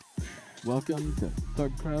Welcome to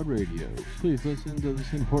Thug Crowd Radio. Please listen to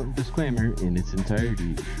this important disclaimer in its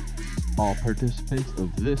entirety. All participants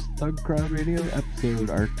of this Thug Crowd Radio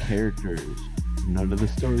episode are characters. None of the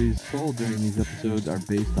stories told during these episodes are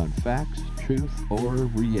based on facts, truth, or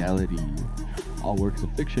reality. All works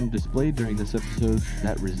of fiction displayed during this episode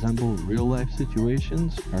that resemble real-life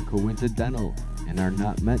situations are coincidental and are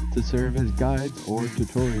not meant to serve as guides or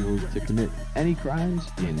tutorials to commit any crimes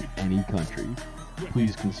in any country.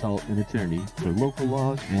 Please consult an attorney for local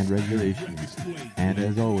laws and regulations. And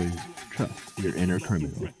as always, trust your inner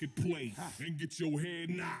criminal.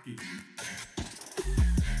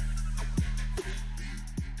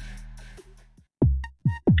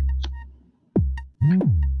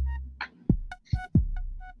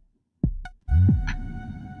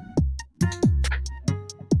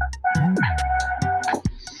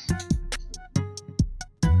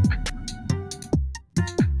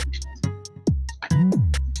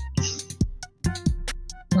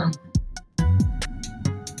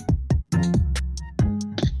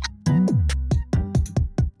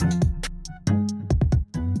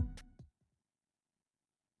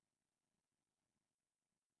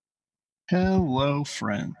 Hello,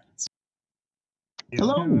 friends.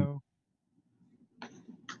 Hello.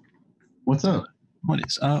 What's up? What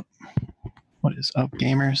is up? What is up,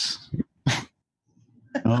 gamers?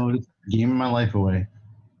 Oh, just gaming my life away.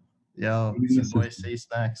 Yo, it's your boy C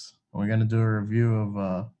Snacks. We're gonna do a review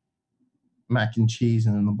of mac and cheese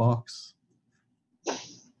in the box.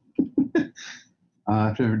 I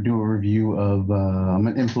have to do a review of. I'm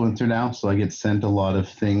an influencer now, so I get sent a lot of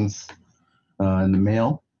things in the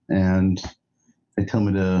mail, and they tell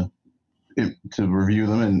me to review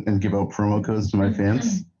them and give out promo codes to my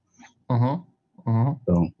fans. So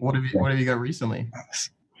what have you got recently?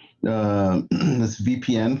 This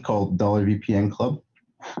VPN called Dollar VPN Club.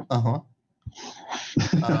 How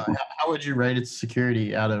would you rate its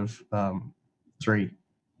security out of 3?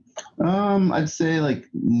 I'd say like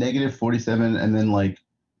negative 47, and then like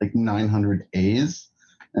 900 A's,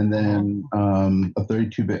 and then a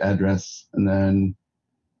 32-bit address, and then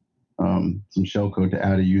some shellcode to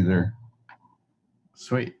add a user.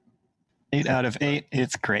 Sweet. 8 out of 8.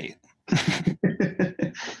 It's great.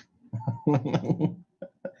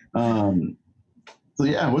 So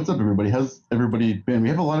yeah, what's up, everybody? How's everybody been? We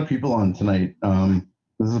have a lot of people on tonight.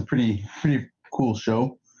 This is a pretty cool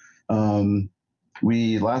show.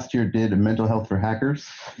 We last year did mental health for hackers.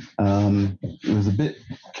 It was a bit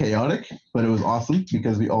chaotic, but it was awesome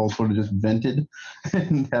because we all sort of just vented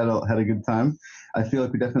and had a good time. I feel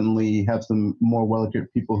like we definitely have some more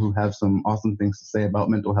well-equipped people who have some awesome things to say about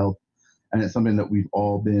mental health, and it's something that we've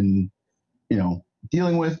all been,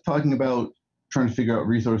 dealing with, talking about, trying to figure out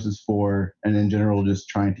resources for, and in general, just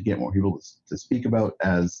trying to get more people to speak about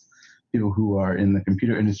as people who are in the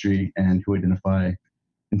computer industry and who identify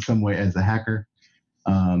in some way as a hacker.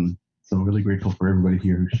 So really grateful for everybody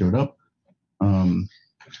here who showed up.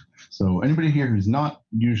 So anybody here who's not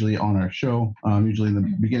usually on our show, usually in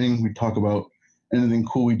the beginning we talk about anything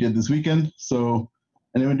cool we did this weekend. So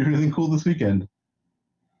anyone do anything cool this weekend?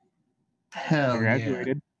 Hell,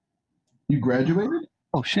 Graduated. You graduated?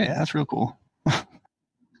 Oh shit, that's real cool.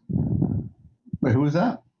 Wait, who was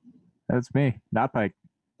that? That's me, not Pike.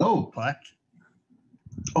 Oh, Black.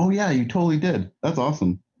 oh yeah, you totally did. That's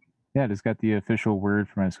awesome. Yeah, I just got the official word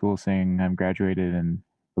from my school saying I'm graduated, and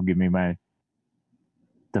they'll give me my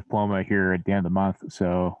diploma here at the end of the month.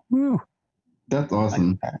 So, woo! That's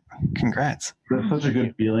awesome. Congrats. That's such a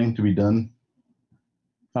good feeling to be done.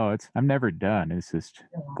 Oh, I'm never done. It's just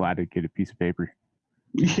glad to get a piece of paper.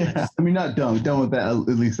 Yeah, I mean, not done with that, at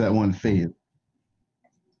least that one phase.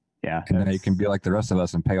 Yeah. And now you can be like the rest of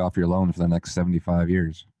us and pay off your loan for the next 75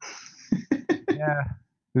 years. Yeah,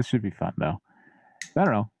 this should be fun, though. I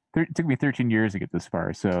don't know. It took me 13 years to get this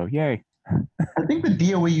far, so yay. I think the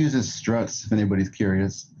DOE uses struts, if anybody's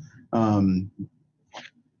curious. But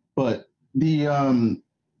the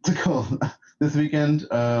this weekend,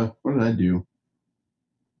 what did I do?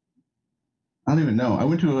 I don't even know. I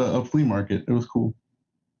went to a flea market. It was cool.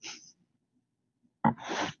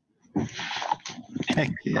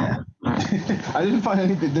 Heck yeah. I didn't find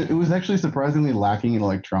anything. It was actually surprisingly lacking in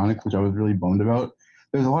electronics, which I was really bummed about.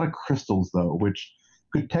 There's a lot of crystals, though, which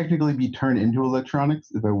could technically be turned into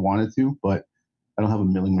electronics if I wanted to, but I don't have a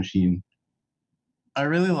milling machine. I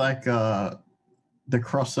really like the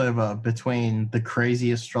crossover between the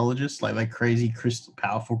crazy astrologists, like crazy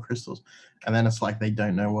powerful crystals, and then it's like they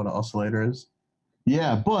don't know what an oscillator is.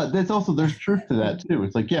 Yeah, but there's truth to that too.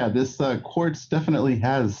 It's like, yeah, this quartz definitely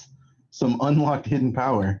has some unlocked hidden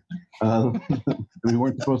power we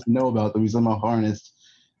weren't supposed to know about that we somehow harnessed,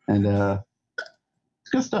 and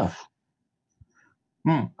it's good stuff.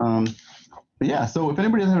 But yeah, so if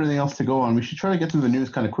anybody doesn't have anything else to go on, we should try to get through the news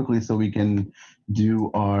kind of quickly so we can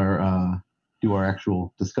do our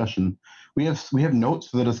actual discussion. We have notes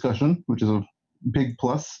for the discussion, which is a big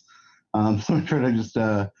plus. So we try to just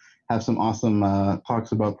have some awesome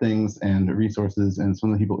talks about things and resources, and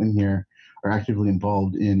some of the people in here are actively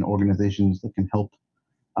involved in organizations that can help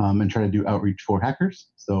and try to do outreach for hackers.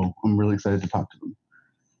 So I'm really excited to talk to them.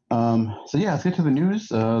 So yeah, let's get to the news.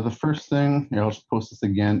 The first thing, here, I'll just post this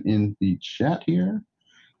again in the chat here.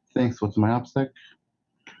 Thanks, what's my OPSEC,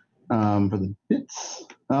 for the bits.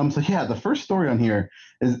 So yeah, the first story on here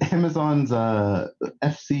is Amazon's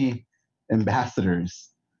FC ambassadors.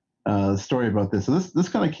 Story about this. So this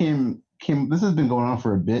kind of came. This has been going on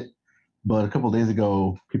for a bit, but a couple of days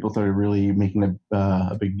ago, people started really making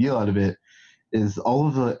a big deal out of it. Is all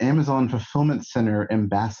of the Amazon Fulfillment Center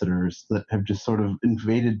ambassadors that have just sort of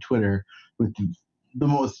invaded Twitter with the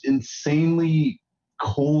most insanely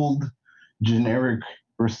cold, generic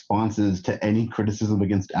responses to any criticism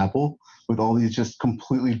against Apple, with all these just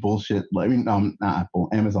completely bullshit. I mean, not Apple,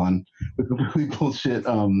 Amazon, with completely bullshit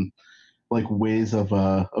like ways of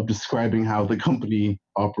describing how the company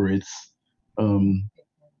operates.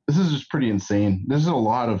 This is just pretty insane. There's a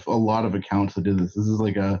lot of accounts that did this. This is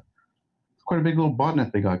like quite a big little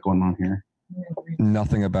botnet they got going on here.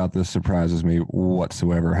 Nothing about this surprises me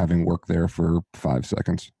whatsoever, having worked there for 5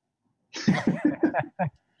 seconds.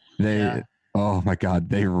 Oh my God,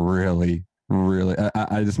 they really.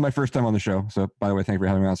 This is my first time on the show, so by the way, thank you for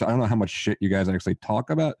having me on. So I don't know how much shit you guys actually talk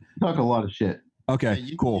about. Talk a lot of shit. Okay,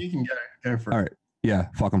 cool. You can go for it. All right. Yeah,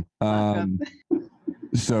 fuck them.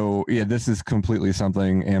 So yeah, this is completely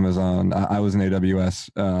something Amazon. I was in AWS,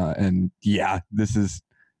 and yeah, this is.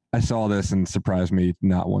 I saw this and surprised me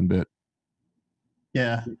not one bit.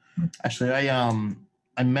 Yeah, actually,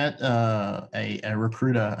 I met a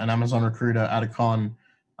recruiter, an Amazon recruiter at a con,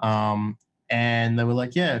 and they were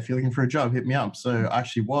like, "Yeah, if you're looking for a job, hit me up." So I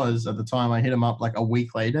actually was at the time. I hit them up like a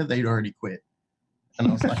week later. They'd already quit, and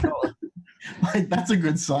I was like, "Oh, like that's a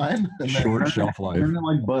good sign." And Short shelf life. Turn it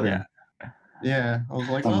like butter. Yeah, I was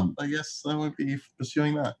like, "Oh, I guess I won't be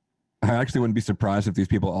pursuing that." I actually wouldn't be surprised if these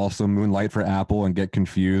people also moonlight for Apple and get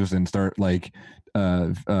confused and start like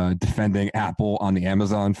defending Apple on the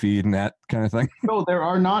Amazon feed and that kind of thing. No, there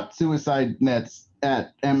are not suicide nets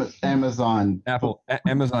at Amazon. Apple,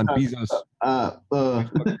 Amazon, Bezos.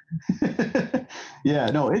 Yeah,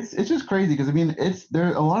 no, it's just crazy because I mean, it's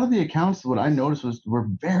there. A lot of the accounts, what I noticed were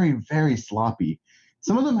very, very sloppy.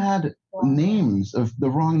 Some of them had names of the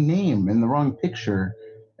wrong name and the wrong picture,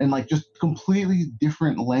 and like just completely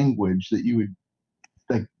different language that you would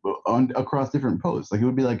like across different posts. Like it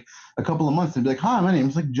would be like a couple of months, they'd be like, "Hi, my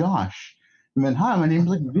name's like Josh," and then, "Hi, my name's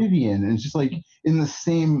like Vivian," and it's just like in the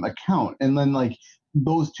same account. And then like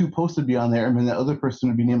those two posts would be on there, and then the other person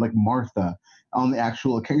would be named like Martha on the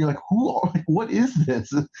actual account. You're like, what is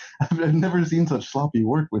this? I've never seen such sloppy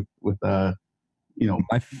work with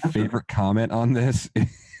My favorite comment on this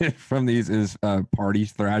from these is Party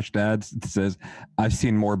Thrash Dads. It says, "I've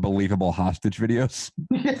seen more believable hostage videos."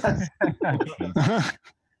 Yes.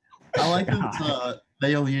 I like that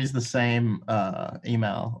they all use the same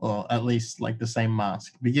email, or at least like the same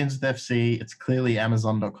mask. Begins with FC. It's clearly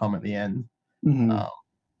Amazon.com at the end. Mm-hmm.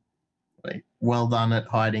 Like, well done at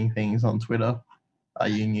hiding things on Twitter. Are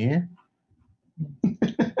you new?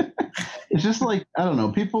 It's just like, I don't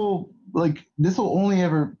know, people like this will only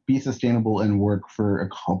ever be sustainable and work for a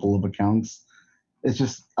couple of accounts. It's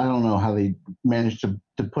just, I don't know how they managed to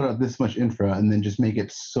put out this much infra and then just make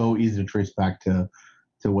it so easy to trace back to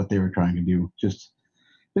what they were trying to do. Just,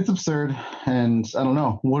 it's absurd. And I don't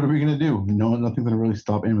know, what are we going to do? No, nothing's going to really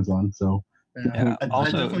stop Amazon. So Yeah.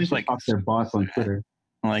 Also, it's like their boss on Twitter.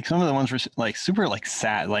 Like some of the ones were like super like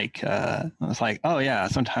sad. Like it's like, oh yeah,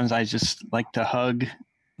 sometimes I just like to hug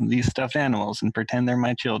these stuffed animals and pretend they're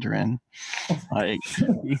my children. Like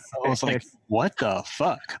I was like, what the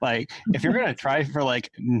fuck? Like if you're gonna try for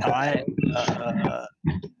like not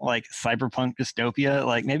like cyberpunk dystopia,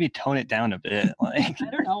 like maybe tone it down a bit. Like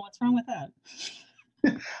I don't know what's wrong with that.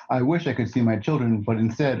 I wish I could see my children, but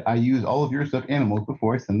instead I use all of your stuffed animals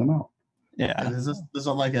before I send them out. yeah. There's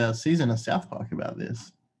like a season of South Park about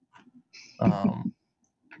this.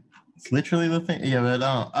 It's literally the thing. Yeah, but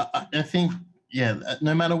I think, yeah,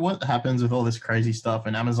 no matter what happens with all this crazy stuff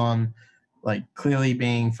and Amazon, like clearly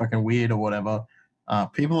being fucking weird or whatever,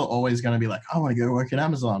 people are always going to be like, I want to go work at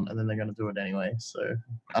Amazon, and then they're going to do it anyway. So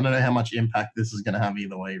I don't know how much impact this is going to have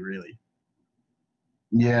either way, really.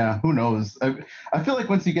 Yeah, who knows? I feel like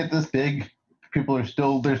once you get this big,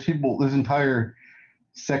 there's entire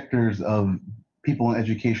sectors of people in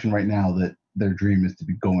education right now that their dream is to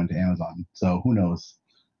go into Amazon. So who knows?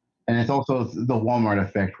 And it's also the Walmart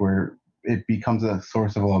effect where it becomes a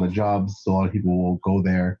source of a lot of jobs. So a lot of people will go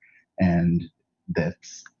there, and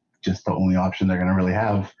that's just the only option they're going to really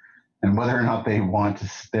have. And whether or not they want to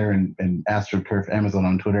sit there and astroturf Amazon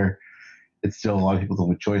on Twitter, it's still a lot of people's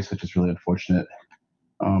only choice, which is really unfortunate.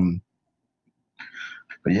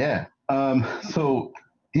 But yeah, so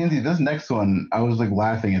DNZ, this next one, I was like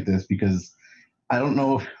laughing at this because I don't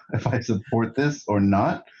know if I support this or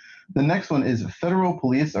not. The next one is federal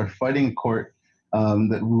police are fighting court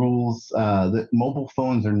that rules that mobile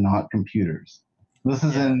phones are not computers. This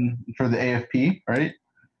is for the AFP, right?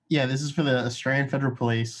 Yeah, this is for the Australian Federal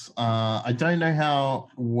Police. I don't know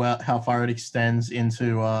how far it extends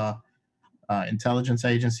into intelligence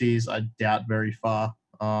agencies. I doubt very far.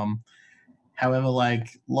 However,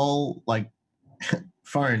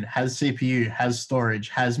 phone has CPU, has storage,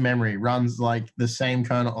 has memory, runs like the same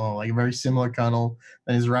kernel or like a very similar kernel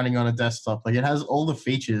that is running on a desktop. Like it has all the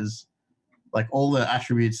features, like all the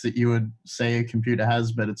attributes that you would say a computer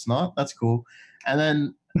has, but it's not. That's cool. And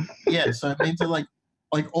then so it means that like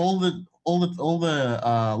all the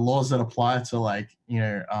laws that apply to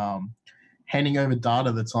handing over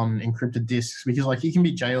data that's on encrypted disks, because like you can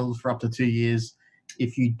be jailed for up to 2 years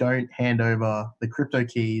if you don't hand over the crypto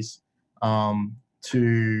keys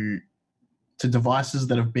to devices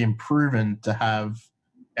that have been proven to have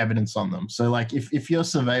evidence on them. So like if you're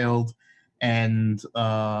surveilled and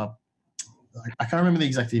I can't remember the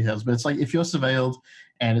exact details, but it's like if you're surveilled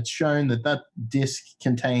and it's shown that disk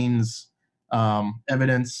contains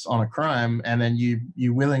evidence on a crime, and then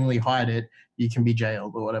you willingly hide it, you can be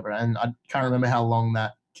jailed or whatever. And I can't remember how long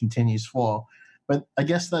that continues for, but I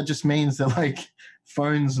guess that just means that like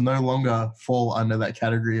phones no longer fall under that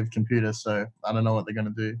category of computer. So I don't know what they're going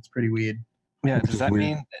to do. It's pretty weird. Yeah, does that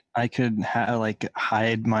mean that I could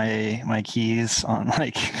hide my keys on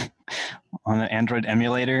on an Android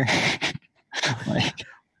emulator?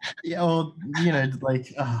 Yeah, well,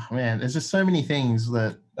 oh man, there's just so many things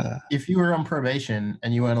that if you were on probation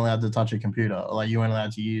and you weren't allowed to touch a computer, or like you weren't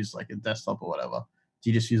allowed to use like a desktop or whatever, do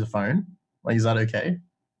you just use a phone? Like, is that okay?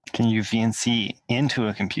 Can you VNC into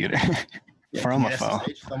a computer from a phone?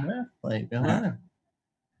 Somewhere? Like, I don't know.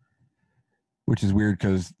 Which is weird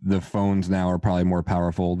because the phones now are probably more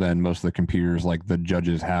powerful than most of the computers like the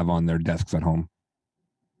judges have on their desks at home.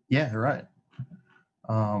 Yeah, right.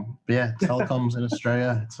 But yeah, telecoms in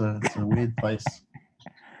Australia, it's a weird place.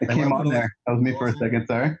 It came on there. That was me for a second,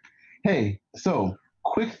 sorry. Hey, so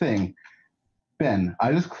quick thing. Ben,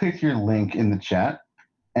 I just clicked your link in the chat,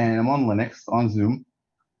 and I'm on Linux, on Zoom,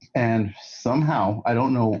 and somehow, I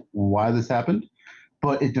don't know why this happened,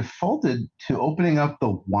 but it defaulted to opening up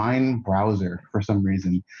the Wine browser for some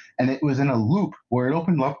reason, and it was in a loop where it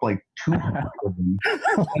opened up like 200 of them.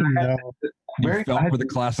 Oh, no. You fell for the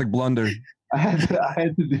classic blunder. I had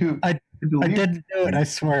to do. I didn't do it. I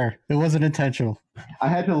swear, it wasn't intentional. I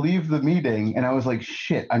had to leave the meeting, and I was like,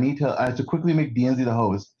 "Shit! I have to quickly make DNZ the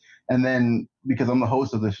host, and then because I'm the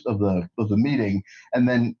host of the meeting, and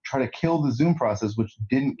then try to kill the Zoom process, which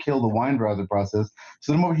didn't kill the Wine browser process.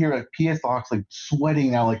 So I'm over here at PS Docs, like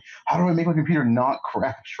sweating now, like how do I make my computer not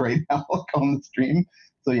crash right now on the stream?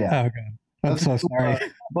 So yeah. Oh, okay. I'm so sorry.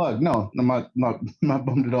 Bug? No, I'm not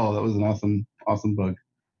bummed at all. That was an awesome bug.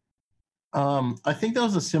 I think there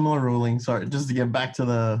was a similar ruling. Sorry, just to get back to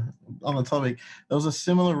on the topic, there was a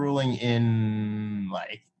similar ruling in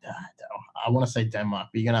I want to say Denmark,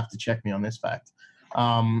 but you're gonna have to check me on this fact.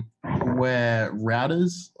 Where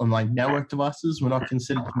routers on like network devices were not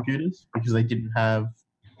considered computers because they didn't have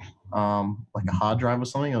like a hard drive or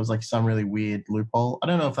something. It was like some really weird loophole. I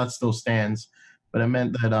don't know if that still stands, but it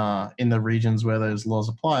meant that in the regions where those laws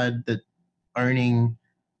applied, that owning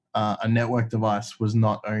a network device was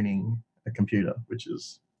not owning a computer, which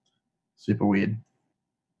is super weird.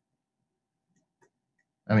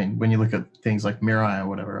 I mean, when you look at things like Mirai or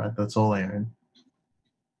whatever, right, that's all they own.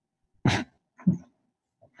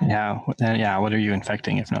 Yeah. What are you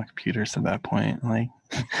infecting if not computers at that point? Like,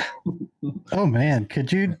 oh man,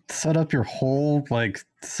 could you set up your whole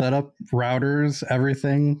set up routers,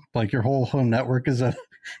 everything, like your whole home network is a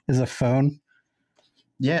phone?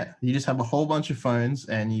 Yeah, you just have a whole bunch of phones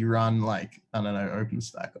and you run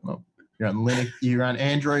OpenStack or not. You run Linux, you run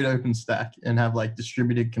Android OpenStack and have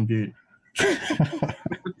distributed compute.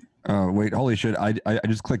 Oh wait, holy shit! I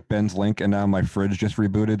just clicked Ben's link and now my fridge just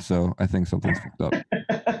rebooted, so I think something's fucked up.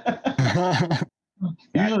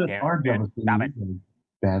 Usually it's hard to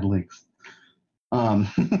bad leaks.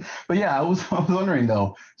 But yeah, I was wondering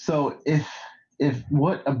though. So if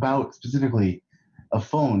what about specifically a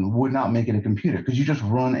phone would not make it a computer? Because you just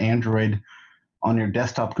run Android on your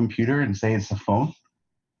desktop computer and say it's a phone.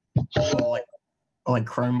 Or like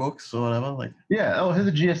Chromebooks or whatever. Like, Yeah. Oh, here's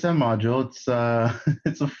a GSM module. It's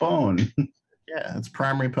it's a phone. yeah, its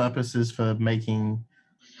primary purpose is for making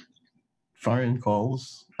phone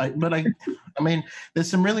calls. I mean, there's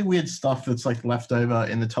some really weird stuff that's like left over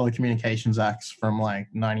in the Telecommunications Acts from like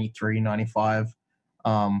 93, 95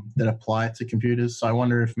 that apply to computers. So I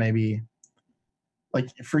wonder if maybe, like,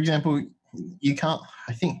 for example, you can't,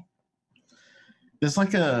 I think there's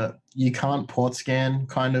like you can't port scan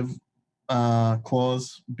kind of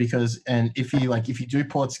clause because, and if you do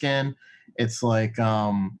port scan, it's like,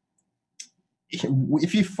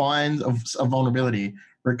 if you find a vulnerability,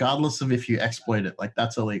 regardless of if you exploit it, like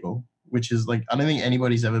that's illegal, which is like, I don't think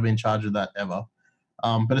anybody's ever been charged with that ever.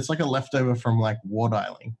 But it's like a leftover from like war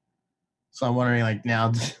dialing. So I'm wondering like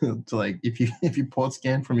now to like, if you port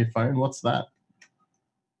scan from your phone, what's that?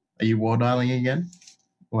 Are you war dialing again?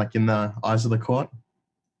 Like in the eyes of the court?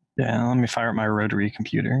 Yeah, let me fire up my rotary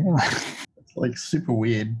computer. It's like super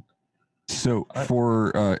weird. So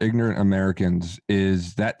for ignorant Americans,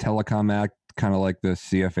 is that Telecom Act kind of like the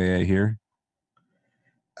CFAA here?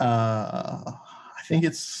 I think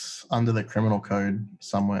it's under the criminal code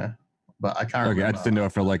somewhere, but I can't remember. I just didn't know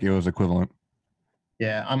if it was equivalent.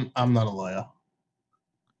 Yeah, I'm not a lawyer.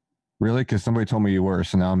 Really? Because somebody told me you were,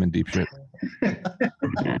 so now I'm in deep shit.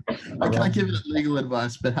 I can't give it legal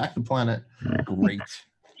advice, but hack the planet. Great.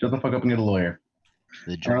 Shut the fuck up and get a lawyer.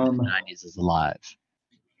 The dream of the 90s is alive.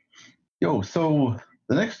 Yo, so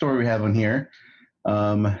the next story we have on here,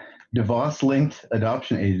 DeVos-linked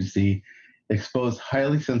adoption agency exposed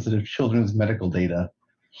highly sensitive children's medical data.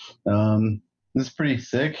 This is pretty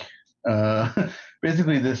sick.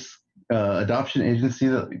 Basically, this adoption agency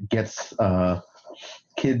that gets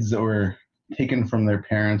kids that were taken from their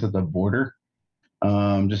parents at the border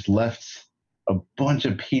just left a bunch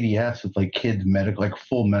of PDFs with like kids' medical, like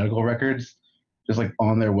full medical records, just like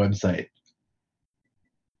on their website.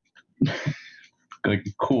 Like,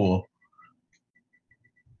 cool.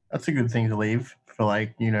 That's a good thing to leave for,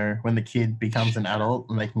 like, you know, when the kid becomes an adult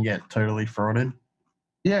and they can get totally frauded.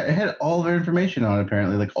 Yeah, it had all their information on it,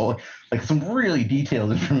 apparently, like some really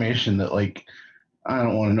detailed information that like I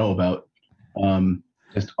don't want to know about.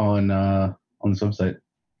 Just on this website.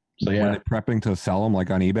 So yeah, were they prepping to sell them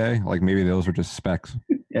like on eBay? Like maybe those were just specs.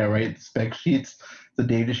 Yeah, right. Spec sheets. The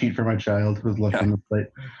data sheet for my child who was left on the plate.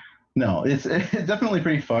 No, it's definitely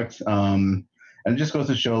pretty fucked. And it just goes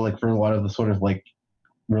to show, like, for a lot of the sort of like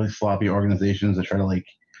really sloppy organizations that try to, like,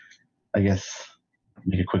 I guess,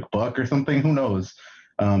 make a quick buck or something. Who knows?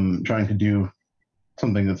 Trying to do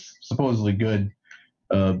something that's supposedly good.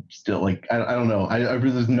 Still, like, I don't know.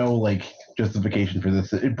 There's no like justification for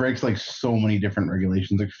this. It breaks like so many different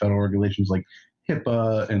regulations, like federal regulations, like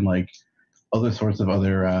HIPAA and like other sorts of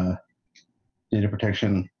other data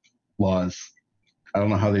protection laws. I don't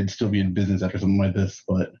know how they'd still be in business after something like this,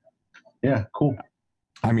 but yeah, cool.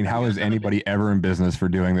 I mean, how is anybody ever in business for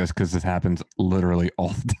doing this? Because this happens literally all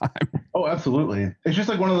the time. Oh, absolutely. It's just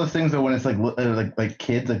like one of those things that when it's like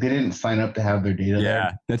kids, like they didn't sign up to have their data. Yeah,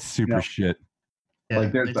 there. that's super shit. Yeah,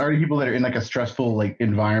 Like there's already people that are in like a stressful like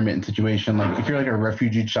environment and situation. Like if you're like a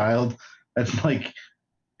refugee child, that's like,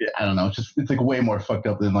 I don't know, it's like way more fucked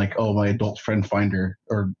up than like, oh, my adult friend finder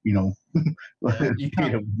or, you know, you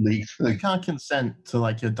can't, leaked. you can't consent to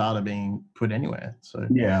like your data being put anywhere. So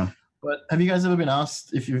Yeah. But have you guys ever been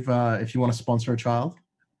asked if you want to sponsor a child?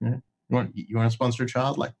 Yeah. You want to sponsor a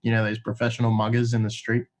child? Like, you know, those professional muggers in the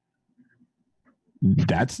street.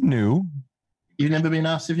 That's new. You've never been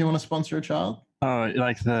asked if you want to sponsor a child? Oh,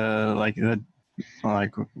 like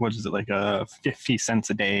what is it, like 50 cents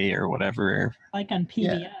a day or whatever? Like on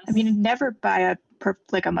PBS. Yeah. I mean, never buy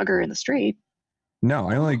a mugger in the street. No,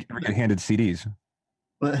 I only get handed CDs.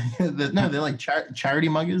 No, they're like charity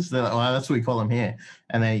muggers. They're like, well, that's what we call them here.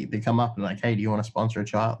 And they come up and like, hey, do you want to sponsor a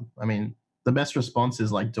child? I mean, the best response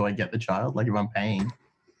is like, do I get the child? Like if I'm paying.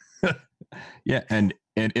 Yeah, and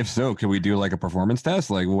if so, can we do like a performance test?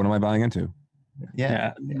 Like, what am I buying into?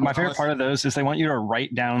 Yeah. My favorite part of those is they want you to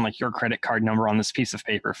write down like your credit card number on this piece of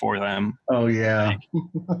paper for them. Oh yeah.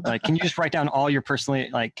 Like, can you just write down all your personally,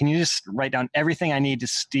 like, can you just write down everything I need to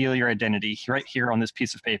steal your identity right here on this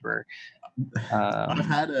piece of paper?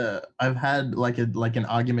 I've had like an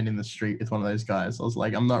argument in the street with one of those guys. I was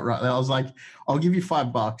like, I'm not right. I was like, I'll give you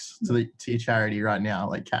 $5 to your charity right now,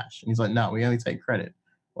 like cash. And he's like, no, we only take credit.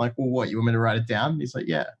 I'm like, well, what? You want me to write it down? And he's like,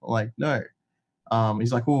 yeah. I'm like, no.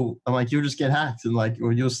 He's like, well, I'm like, you'll just get hacked and like,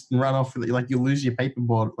 or you'll run off with it. Like, you'll lose your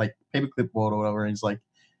paperboard, like paperclip board or whatever. And he's like,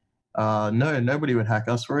 no, nobody would hack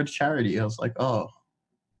us. We're a charity. I was like, oh,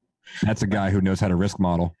 That's a guy who knows how to risk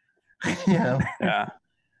model. yeah. Yeah.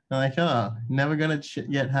 They're like, oh, never gonna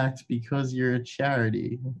get hacked because you're a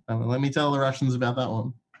charity. Let me tell the Russians about that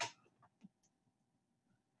one.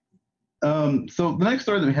 So the next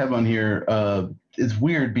story that we have on here is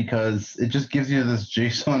weird because it just gives you this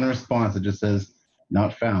JSON response that just says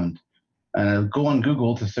not found. And I go on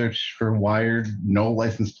Google to search for Wired no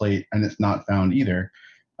license plate, and it's not found either.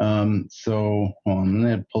 So I'm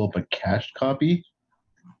gonna pull up a cached copy.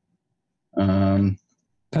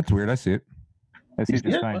 That's weird. I see it. I see it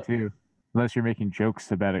just Yeah. fine too, unless you're making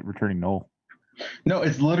jokes about it returning null. No,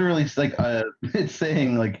 it's literally like it's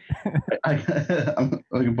saying like I'm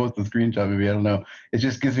looking at both the screenshot. Maybe I don't know. It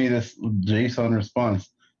just gives me this JSON response.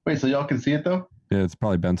 Wait, so y'all can see it though? Yeah, it's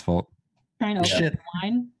probably Ben's fault. Trying to open Shit. the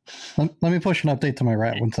line. Let me push an update to my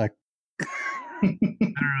rat 1 sec. I don't know.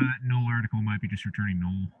 That null article might be just returning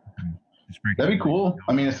null. And just break That'd be cool.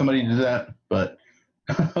 I mean, if somebody did that, but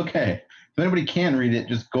okay. If anybody can read it,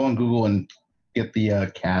 just go on Google and get the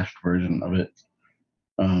cached version of it.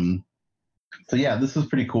 So yeah, this is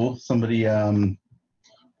pretty cool. Somebody had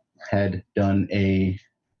done a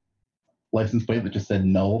license plate that just said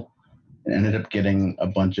null and ended up getting a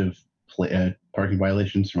bunch of parking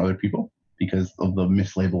violations from other people because of the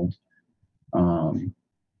mislabeled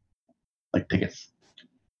like tickets.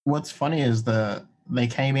 What's funny is they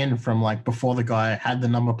came in from like before the guy had the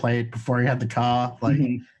number plate, before he had the car. Like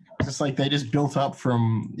just like they just built up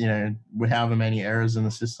from with however many errors in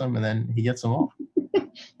the system, and then he gets them off.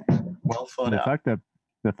 Well thought out.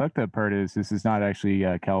 The fucked up part is this is not actually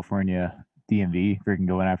California DMV freaking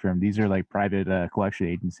going after him. These are like private collection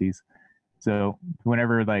agencies. So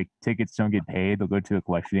whenever like tickets don't get paid, they'll go to a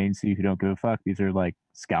collection agency who don't give a fuck. These are like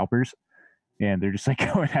scalpers, and they're just like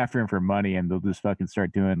going after him for money, and they'll just fucking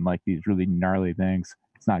start doing like these really gnarly things.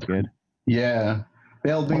 It's not good. Yeah,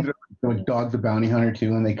 they all think they're like Dog the Bounty Hunter too,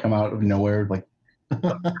 and they come out of nowhere like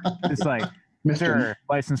It's like, Mr.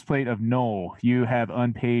 License plate of null. You have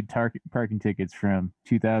unpaid parking tickets from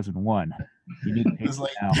 2001. You need to pay It's them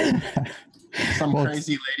like now. some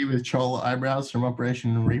crazy lady with troll eyebrows from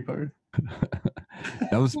Operation Repo.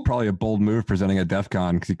 That was probably a bold move presenting at DEF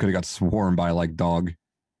CON because he could have got swarmed by like dog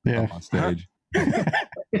Yeah. on stage.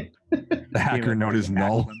 The hacker note is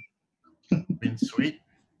null. Been sweet.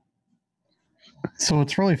 So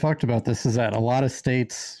what's really fucked about this is that a lot of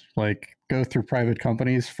states like go through private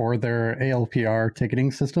companies for their ALPR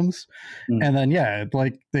ticketing systems. And then, yeah,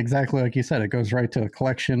 like exactly like you said, it goes right to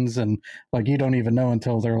collections, and like you don't even know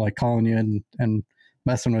until they're like calling you and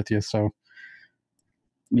messing with you. So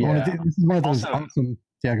yeah, this is one of those Also- awesome.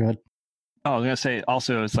 Yeah, go ahead. Oh, I was gonna say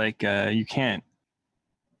also it's like you can't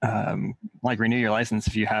like renew your license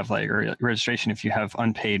if you have like or registration if you have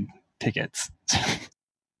unpaid tickets.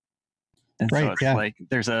 And so Right, it's yeah. like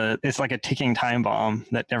it's like a ticking time bomb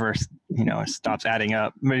that never stops adding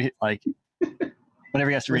up. Like whenever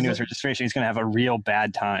he has to renew his registration, he's gonna have a real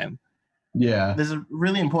bad time. yeah. There's a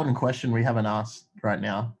really important question we haven't asked right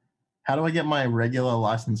now. How do I get my regular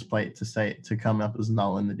license plate to come up as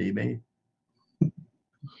null in the DB?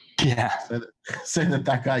 Yeah. So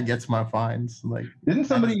that guy gets my fines. Like, Didn't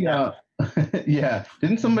somebody yeah,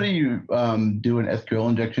 didn't somebody do an SQL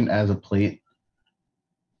injection as a plate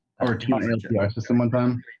or to an ALPR system one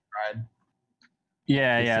time?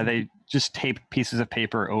 Yeah. They just tape pieces of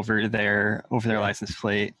paper over their license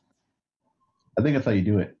plate. I think that's how you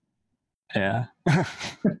do it. Yeah.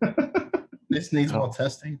 This needs more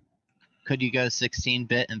testing. Could you go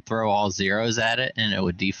 16-bit and throw all zeros at it and it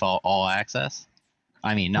would default all access?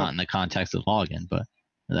 I mean, not in the context of login, but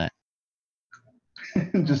that.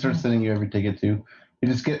 Just start sending you every ticket too. You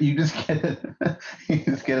just get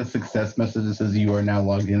a success message that says you are now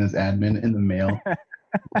logged in as admin in the mail.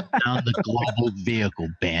 Found the global vehicle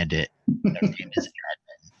bandit. Their name is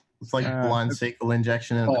admin. It's like blind SQL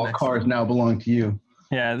injection. In All cars now belong to you.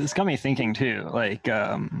 Yeah, this got me thinking too. Like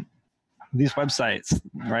these websites,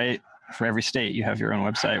 right? For every state, you have your own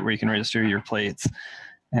website where you can register your plates,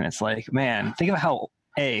 and it's like, man, think of how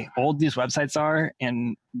A, old these websites are,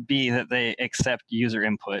 and B, that they accept user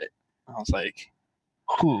input. I was like,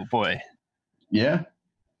 oh boy. Yeah.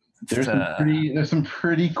 There's some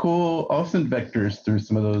pretty cool Austin vectors through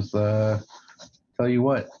some of those. Tell you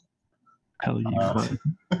what.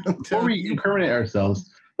 Before we incriminate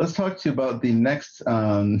ourselves, let's talk to you about the next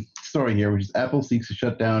story here, which is Apple seeks to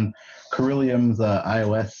shut down Corellium's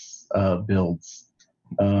iOS builds.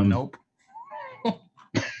 Nope.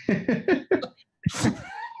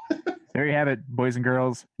 There you have it, boys and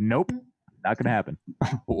girls. Nope, not gonna happen.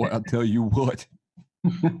 Boy, I'll tell you what.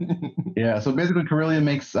 Yeah, so basically Corellium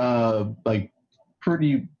makes like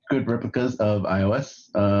pretty good replicas of iOS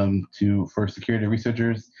for security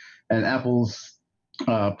researchers, and Apple's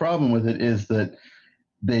problem with it is that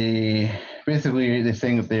they're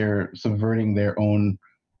saying that they're subverting their own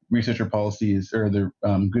researcher policies or their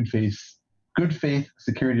good faith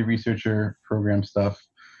security researcher program stuff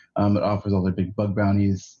that offers all their big bug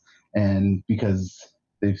bounties, and because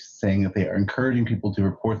they're saying that they are encouraging people to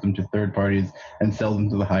report them to third parties and sell them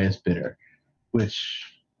to the highest bidder, which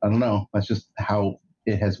I don't know. That's just how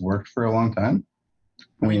it has worked for a long time.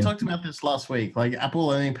 We talked about this last week. Like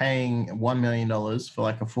Apple only paying $1 million for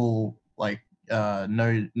like a full like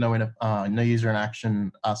no user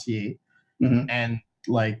interaction RCE, and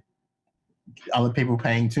like other people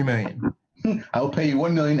paying $2 million. I'll pay you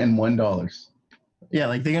 $1,000,001. Yeah,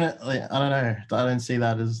 like they're gonna. Like, I don't know. I don't see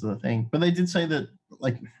that as the thing. But they did say that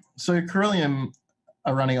like so Corellium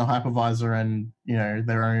are running a hypervisor and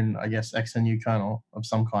their own XNU kernel of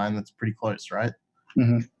some kind that's pretty close, right?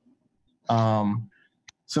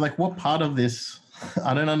 So like what part of this?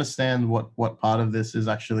 I don't understand what part of this is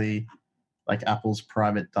actually like Apple's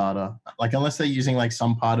private data. Like unless they're using like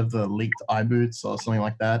some part of the leaked iBoots or something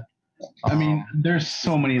like that. I mean, there's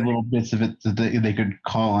so many little bits of it that they could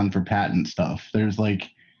call on for patent stuff. There's like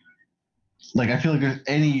I feel like there's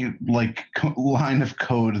any like line of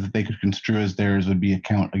code that they could construe as theirs would be a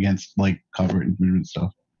count against like copyright infringement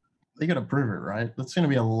stuff. They got to prove it, right? That's going to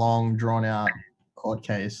be a long, drawn out court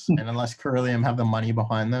case, and unless Corellium have the money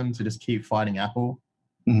behind them to just keep fighting Apple,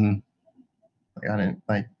 like I don't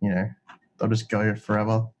they'll just go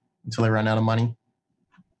forever until they run out of money.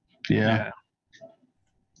 Yeah.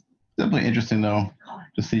 Definitely interesting though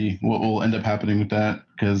to see what will end up happening with that,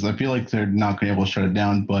 because I feel like they're not going to be able to shut it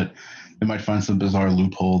down, but they might find some bizarre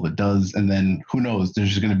loophole that does, and then who knows, there's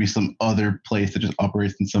just going to be some other place that just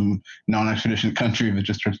operates in some non-extradition country that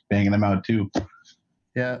just starts banging them out too.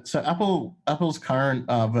 Yeah, so Apple's current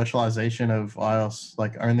virtualization of iOS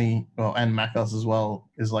and macOS as well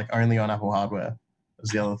is like only on Apple hardware is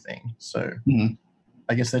the other thing. So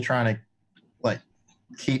I guess they're trying to like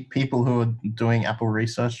keep people who are doing Apple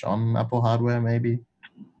research on Apple hardware, maybe.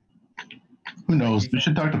 Who knows? We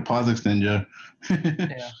should talk to POSIX Ninja.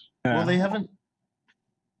 Yeah. Well, they haven't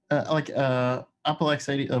Apple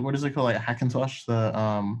x80. What is it called? Like Hackintosh, the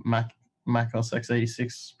macOS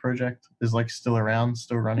x86 project is like still around,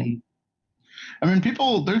 still running. I mean,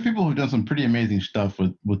 there's people who've done some pretty amazing stuff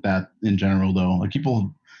with that in general, though. Like people have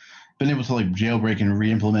been able to like jailbreak and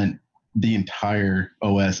re-implement the entire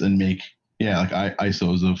OS and make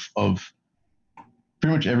ISOs of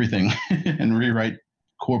pretty much everything and rewrite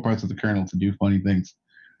core parts of the kernel to do funny things.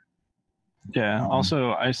 Yeah.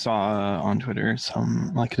 Also, I saw on Twitter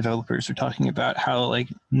some like developers are talking about how like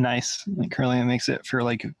nice like Corellium makes it for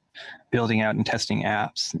like building out and testing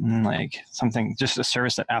apps and like something, just a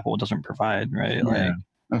service that Apple doesn't provide, right? Yeah, like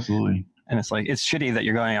absolutely. And it's like it's shitty that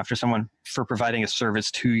you're going after someone for providing a service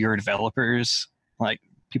to your developers, like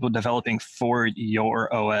people developing for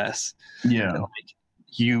your OS. Yeah. That, like,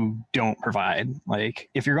 you don't provide. Like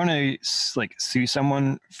if you're going to like sue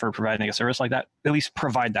someone for providing a service like that, at least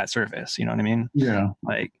provide that service. You know what I mean? Yeah.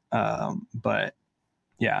 Like, but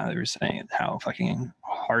yeah, they were saying how fucking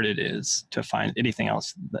hard it is to find anything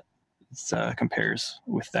else that compares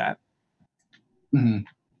with that. We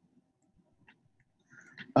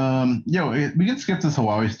can skip this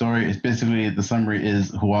Huawei story. It's basically the summary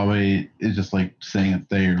is Huawei is just like saying that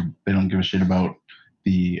they don't give a shit about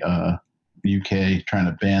the UK trying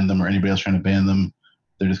to ban them or anybody else trying to ban them.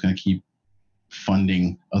 They're just going to keep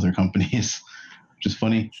funding other companies, which is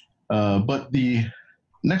funny. But the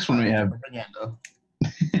next one we have,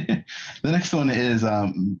 the next one is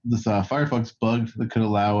this Firefox bug that could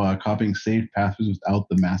allow copying saved passwords without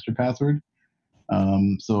the master password.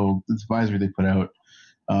 So this advisory they put out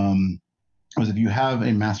was if you have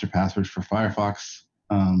a master password for Firefox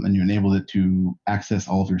and you enabled it to access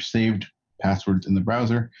all of your saved passwords in the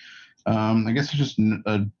browser, I guess there's just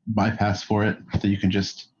a bypass for it that you can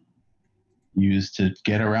just use to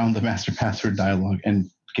get around the master password dialog and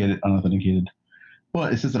get it unauthenticated.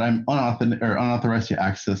 But it says that I'm unauthorized to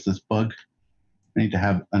access this bug. I need to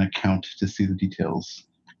have an account to see the details.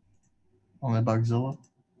 On the Bugzilla?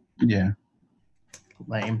 Yeah.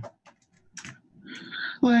 Lame.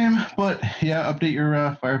 But yeah, update your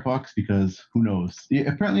Firefox because who knows?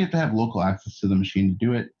 Apparently you have to have local access to the machine to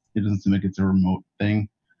do it. It doesn't seem like it's a remote thing.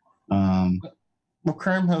 Well,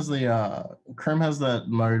 Chrome has that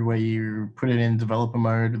mode where you put it in developer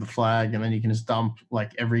mode with the flag, and then you can just dump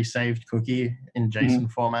like every saved cookie in JSON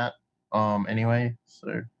format. Anyway,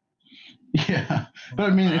 so yeah,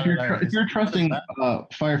 but I mean, if you're trusting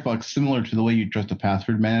Firefox similar to the way you trust a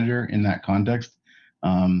password manager in that context,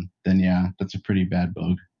 then yeah, that's a pretty bad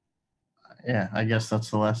bug. Yeah, I guess that's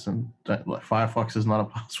the lesson. That Firefox is not a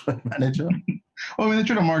password manager. Well, I mean, they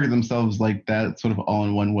try to market themselves like that sort of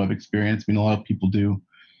all-in-one web experience. I mean, a lot of people do,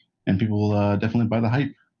 and people definitely buy the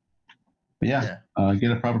hype. But yeah,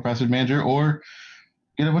 get a proper password manager or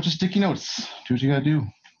get a bunch of sticky notes. Do what you gotta do.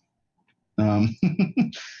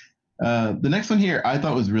 The next one here I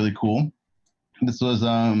thought was really cool. This was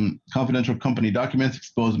confidential company documents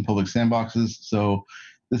exposed in public sandboxes. So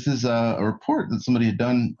this is a report that somebody had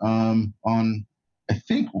done on, I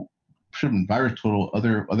think, should have been VirusTotal,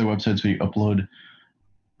 other websites where you upload,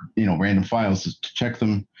 random files to check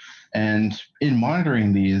them. And in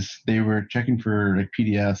monitoring these, they were checking for like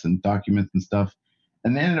PDFs and documents and stuff.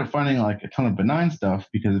 And they ended up finding like a ton of benign stuff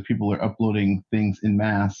because if people are uploading things in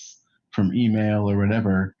mass from email or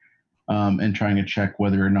whatever, and trying to check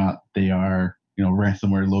whether or not they are,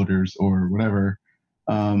 ransomware loaders or whatever,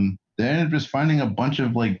 they ended up just finding a bunch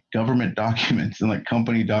of like government documents and like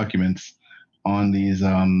company documents on these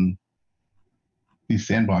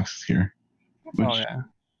sandboxes here. Which,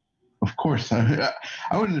 of course, I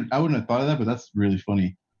wouldn't have thought of that, but that's really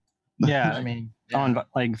funny. Yeah, I mean, on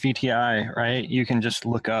like VTI, right? You can just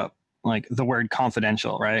look up like the word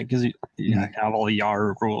confidential, right? Because you have all the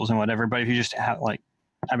YAR rules and whatever. But if you just have like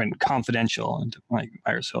having confidential and like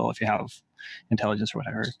VirusTotal, if you have intelligence or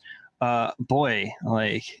whatever, boy,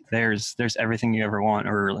 like there's everything you ever want,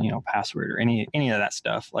 or password or any of that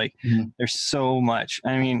stuff. Like there's so much.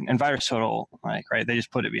 I mean, and VirusTotal, like, right, they just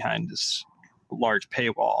put it behind this large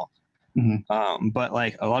paywall. But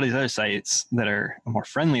like a lot of these other sites that are more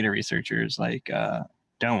friendly to researchers, like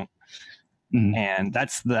don't. And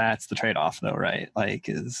that's the trade-off though, right? Like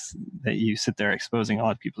is that you sit there exposing a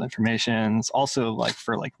lot of people's information. It's also like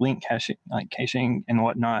for like link caching and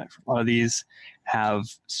whatnot. A lot of these have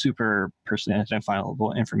super personally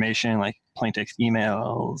identifiable information like plaintext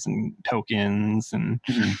emails and tokens and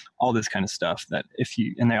all this kind of stuff that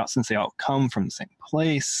since they all come from the same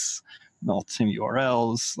place, all the same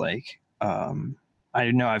URLs, like I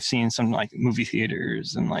know I've seen some like movie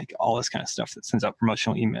theaters and like all this kind of stuff that sends out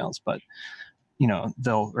promotional emails, but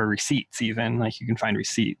or receipts even, like you can find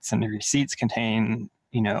receipts, and the receipts contain,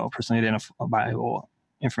 personally identifiable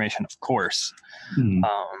information, of course.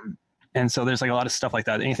 And so there's like a lot of stuff like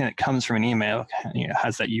that. Anything that comes from an email,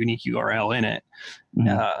 has that unique URL in it.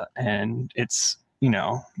 And it's,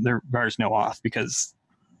 there's no off because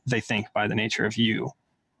they think by the nature of you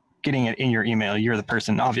getting it in your email, you're the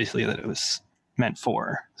person obviously that it was meant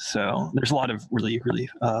for. So there's a lot of really, really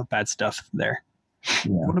bad stuff there.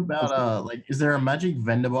 Yeah. What about is there a magic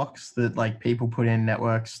vendor box that like people put in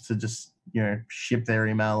networks to just ship their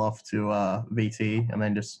email off to VT and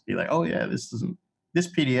then just be like, oh yeah, this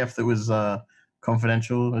PDF that was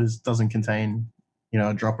confidential doesn't contain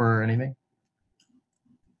a dropper or anything?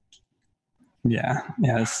 Yeah,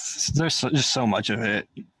 there's just so much of it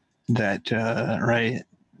that right.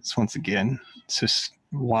 It's once again, it's just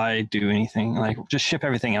why do anything? Like just ship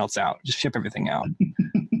everything else out. Just ship everything out.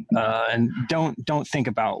 And don't think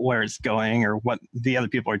about where it's going or what the other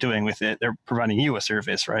people are doing with it. They're providing you a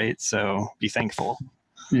service, right? So be thankful.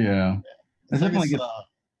 Yeah. It definitely gets.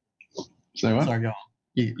 Sorry, what? Sorry, go on.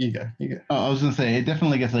 You go. I was gonna say it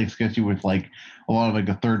definitely gets like sketchy with like a lot of like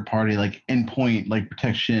a third party like endpoint like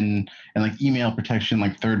protection and like email protection,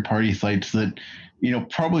 like third party sites that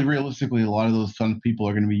probably realistically a lot of those fun people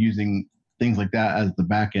are going to be using things like that as the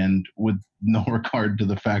back end with no regard to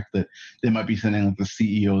the fact that they might be sending like the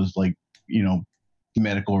CEO's like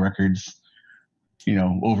medical records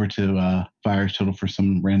over to VirusTotal for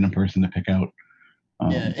some random person to pick out.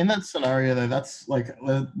 Yeah, in that scenario though, that's like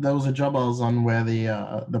there was a job I was on where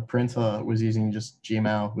the printer was using just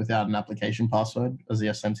Gmail without an application password as the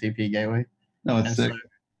SMTP gateway. No, it's sick. So,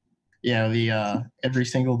 yeah, the every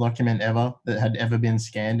single document ever that had ever been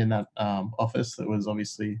scanned in that office that was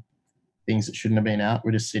obviously things that shouldn't have been out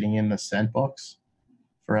were just sitting in the sandbox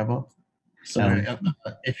forever. So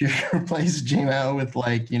if you replace Gmail with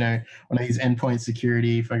like one of these endpoint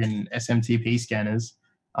security fucking SMTP scanners,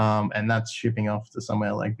 and that's shipping off to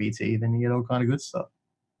somewhere like BT, then you get all kind of good stuff.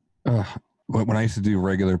 When I used to do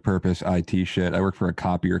regular purpose IT shit, I worked for a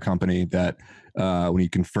copier company that when you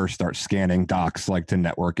can first start scanning docs like to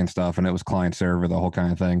network and stuff, and it was client server, the whole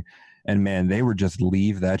kind of thing. And man, they would just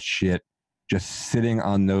leave that shit just sitting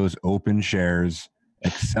on those open shares,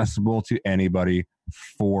 accessible to anybody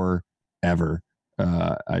forever.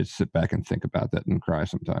 I sit back and think about that and cry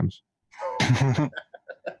sometimes.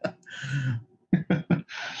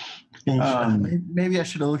 Maybe I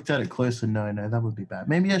should have looked at it closer. No, that would be bad.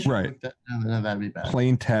 Maybe I should have looked at no, that'd be bad.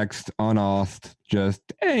 Plain text, unauthed, just,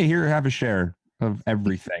 hey, here, have a share of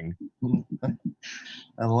everything.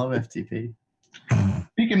 I love FTP.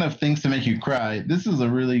 speaking of things to make you cry, this is a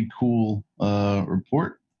really cool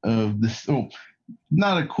report of this. Oh,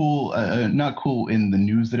 not cool in the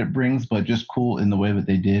news that it brings, but just cool in the way that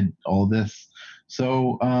they did all this.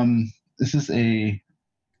 So this is a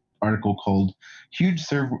article called "Huge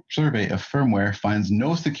Survey of Firmware Finds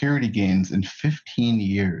No Security Gains in 15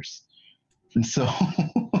 Years." And so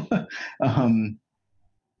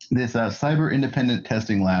this cyber independent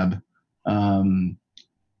testing lab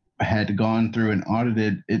had gone through and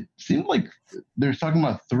audited. It seemed like they're talking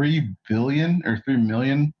about 3 billion or 3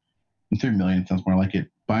 million. 3 million sounds more like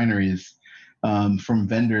it. Binaries from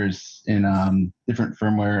vendors in different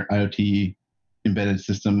firmware, IoT, embedded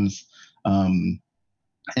systems.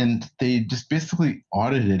 And they just basically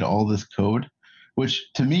audited all this code, which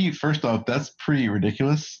to me, first off, that's pretty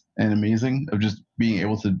ridiculous and amazing of just being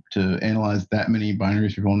able to analyze that many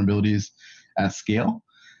binaries for vulnerabilities at scale.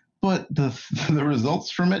 But the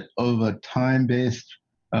results from it of a time-based,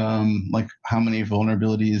 like how many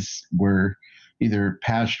vulnerabilities were either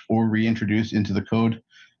patched or reintroduced into the code,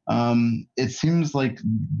 it seems like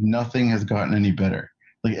nothing has gotten any better.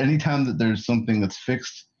 Like anytime that there's something that's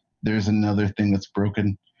fixed, there's another thing that's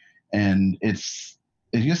broken, and it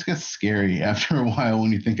just gets scary after a while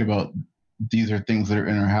when you think about these are things that are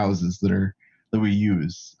in our houses that we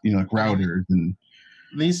use, like routers and.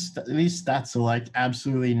 These stats are like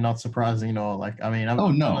absolutely not surprising at all. Like, I mean, I've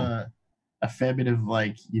done a fair bit of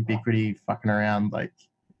like Ubiquiti fucking around, like,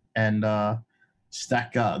 and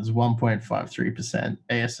stack guards 1.53%,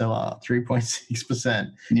 ASLR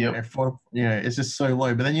 3.6%. Yeah, it's just so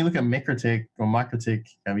low. But then you look at MikroTik or MikroTik,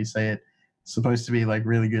 however you say it, supposed to be like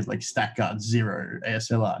really good, like stack guard 0,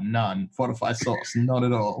 ASLR none, Fortify source not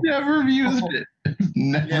at all. Never used it.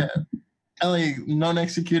 Never. Yeah. LA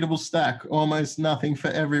non-executable stack, almost nothing for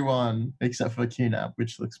everyone except for QNAP,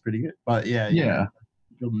 which looks pretty good. But yeah,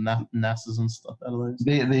 build NASAs and stuff out of those.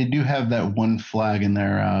 They do have that one flag in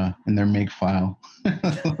their make file.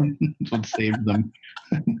 That's what saved them.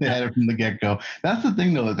 They had it from the get-go. That's the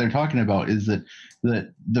thing though that they're talking about is that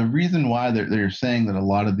the reason why they're saying that a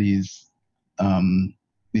lot of these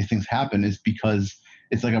things happen is because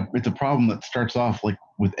it's a problem that starts off like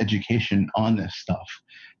with education on this stuff.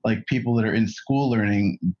 Like people that are in school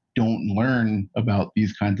learning don't learn about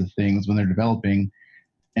these kinds of things when they're developing,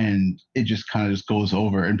 and it just kind of goes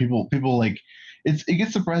over. And people like it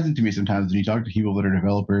gets surprising to me sometimes when you talk to people that are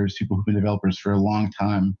developers, people who've been developers for a long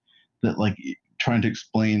time, that like trying to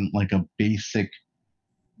explain like a basic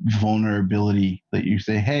vulnerability that you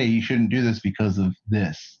say, hey, you shouldn't do this because of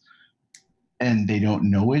this, and they don't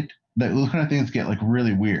know it. Those kind of things get like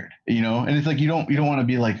really weird, and it's like you don't want to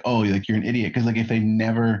be like, oh, like you're an idiot, because like if they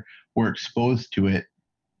never were exposed to it,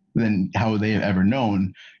 then how would they have ever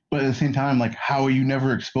known? But at the same time, like how are you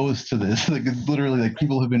never exposed to this? Like it's literally like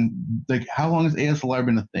people have been like, how long has ASLR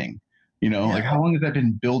been a thing? Like how long has that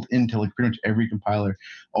been built into like pretty much every compiler?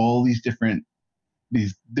 All these different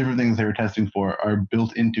things they were testing for are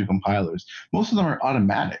built into compilers. Most of them are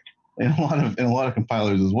automatic in a lot of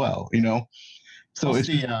compilers as well. So it's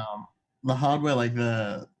the hardware, like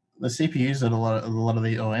the CPUs that a lot of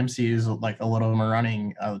the or MCUs, like a lot of them are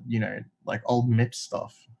running, like old MIPS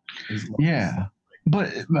stuff. Yeah,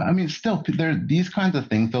 but I mean, still, there these kinds of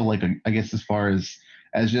things though. Like I guess as far as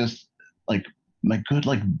just like good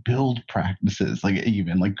like build practices, like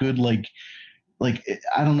even like good like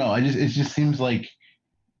I don't know. It just seems like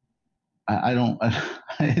I don't.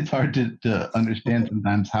 It's hard to understand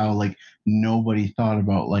sometimes how like nobody thought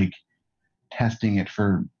about like testing it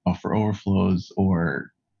for overflows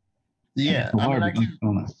or I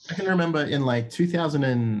can remember in like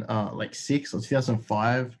 2006 or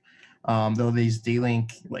 2005 there were these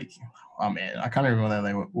D-Link, like, oh man, I can't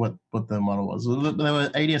remember what the model was. There were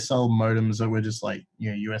ADSL modems that were just like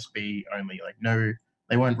USB only, like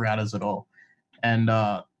they weren't routers at all, and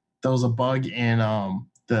there was a bug in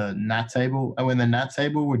the NAT table, and when the NAT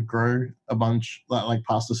table would grow a bunch like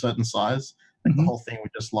past a certain size, like the whole thing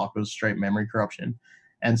would just lock. It was straight memory corruption.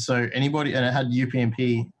 And so and it had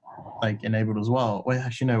UPnP like enabled as well. Wait,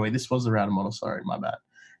 actually no, this was the router model, sorry, my bad.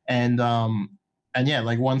 And yeah,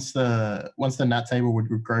 like once the NAT table would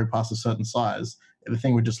grow past a certain size, the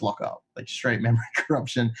thing would just lock up, like straight memory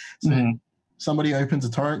corruption. So somebody opens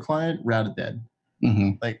a torrent client, router dead.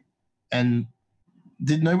 Like, and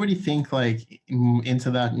did nobody think like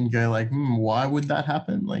into that and go like, why would that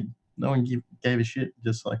happen? Like no one gave a shit.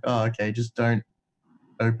 Just like, oh, okay, just don't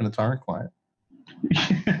open a torrent client.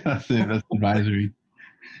 That's it. That's advisory.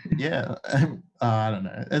 Yeah, I don't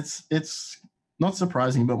know. It's not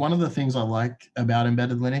surprising, but one of the things I like about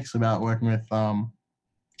embedded Linux, about working with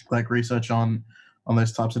like research on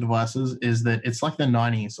those types of devices, is that it's like the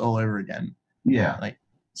 90s all over again. Yeah. Like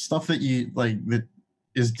stuff that you like that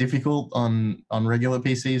is difficult on regular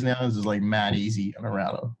PCs now is like mad easy on a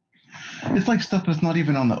router. It's like stuff that's not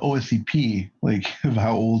even on the OSCP, like of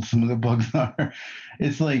how old some of the bugs are.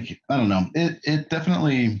 It's like, I don't know. It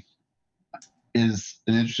definitely is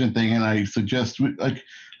an interesting thing, and I suggest, like,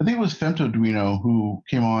 I think it was FemtoDuino who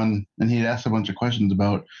came on and he had asked a bunch of questions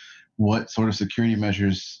about what sort of security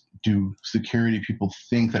measures do security people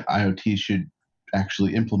think that IoT should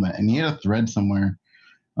actually implement. And he had a thread somewhere.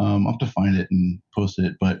 I'll have to find it and post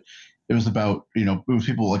it, but it was about, it was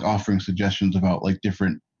people like offering suggestions about like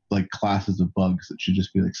different like classes of bugs that should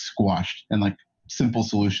just be like squashed and like simple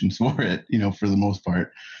solutions for it, for the most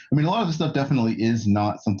part. I mean, a lot of the stuff definitely is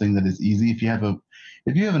not something that is easy. If you have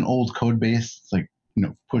an old code base, it's like,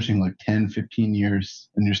 pushing like 10, 15 years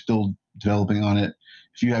and you're still developing on it.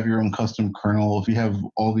 If you have your own custom kernel, if you have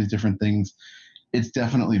all these different things, it's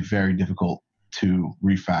definitely very difficult to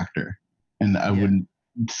refactor. And I wouldn't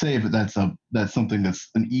say that that's something that's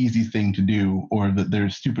an easy thing to do, or that they're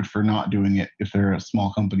stupid for not doing it if they're a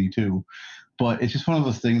small company too. But it's just one of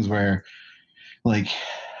those things where, like,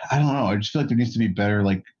 I don't know. I just feel like there needs to be better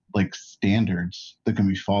like standards that can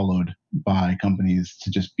be followed by companies to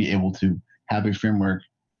just be able to have a framework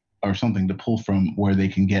or something to pull from where they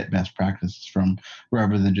can get best practices from,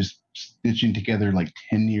 rather than just stitching together like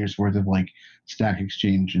 10 years worth of like Stack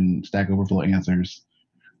Exchange and Stack Overflow answers.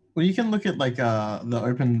 Well, you can look at like the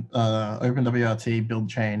OpenWRT build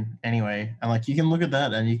chain anyway, and like you can look at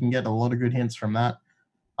that and you can get a lot of good hints from that.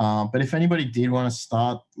 But if anybody did want to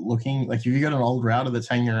start looking, like if you got an old router that's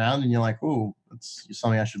hanging around and you're like, oh, it's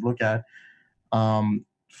something I should look at,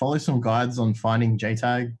 follow some guides on finding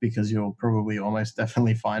JTAG, because you'll probably almost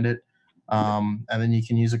definitely find it. And then you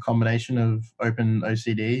can use a combination of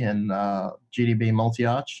OpenOCD and GDB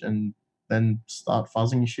multi-arch, and then start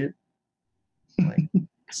fuzzing your shit. Like,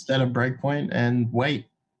 set a breakpoint and wait.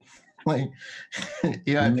 Like,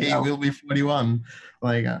 EIP will be 41.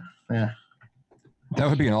 Like, yeah. That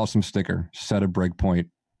would be an awesome sticker. Set a breakpoint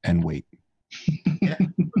and wait. Yeah,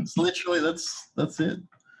 it's literally that's it.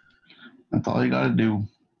 That's all you got to do.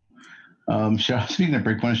 Speaking of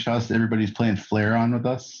breakpoint, shout out to everybody who's playing Flare On with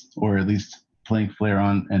us, or at least playing Flare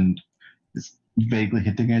On and just vaguely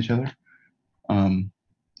hitting each other.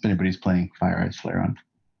 If anybody's playing FireEye's Flare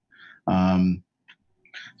On.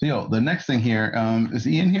 So, the next thing here, is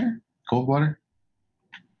Ian here? Coldwater?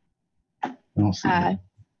 I don't see him.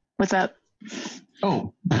 What's up?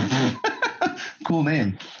 Oh, cool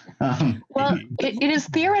name. Well, it is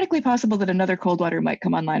theoretically possible that another Coldwater might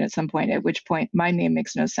come online at some point, at which point my name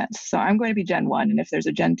makes no sense. So I'm going to be Gen 1, and if there's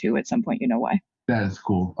a Gen 2 at some point, you know why. That is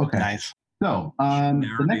cool. Okay. Nice. So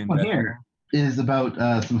the next one here is about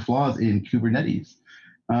some flaws in Kubernetes.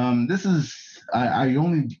 This is, I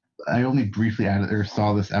only briefly added or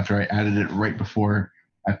saw this after I added it right before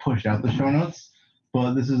I pushed out the show notes,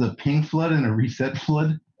 but this is a ping flood and a reset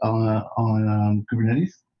flood on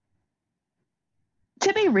Kubernetes.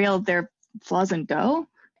 To be real, they're flaws in Go,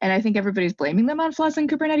 and I think everybody's blaming them on flaws in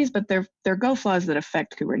Kubernetes, but they're Go flaws that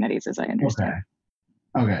affect Kubernetes, as I understand.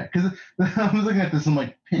 Okay, because I was looking at this and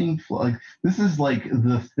like ping flood, like this is like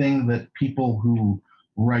the thing that people who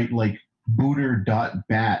write like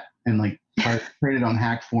booter.bat and like are created on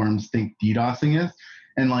hack forums think DDoSing is,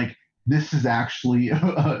 and like this is actually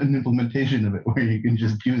an implementation of it where you can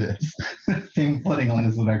just do this. Ping flooding on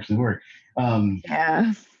this would actually work.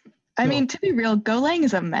 Yeah. I mean, to be real, Golang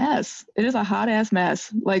is a mess. It is a hot ass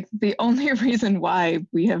mess. Like, the only reason why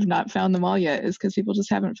we have not found them all yet is because people just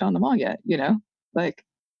haven't found them all yet, Like,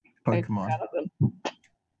 Pokemon.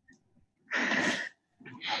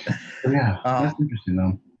 Yeah, that's interesting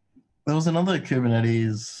though. There was another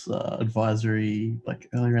Kubernetes advisory like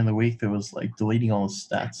earlier in the week that was like deleting all the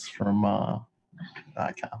stats from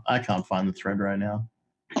I can't find the thread right now.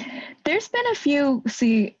 There's been a few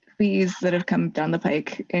CVEs that have come down the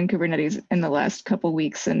pike in Kubernetes in the last couple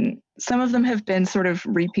weeks, and some of them have been sort of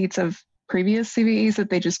repeats of previous CVEs that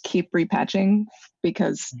they just keep repatching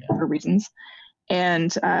because for reasons.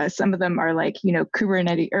 And some of them are like,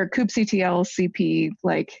 Kubernetes or kubectl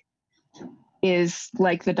CP is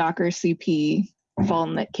like the Docker CP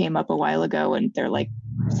vuln that came up a while ago, and they're like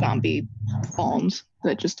zombie vulns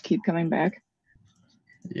that just keep coming back.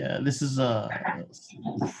 Yeah, this is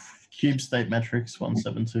Cube State Metrics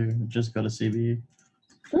 172. Just got a CVE.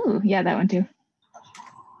 Ooh, yeah, that one too.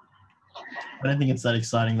 I don't think it's that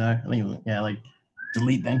exciting though. I think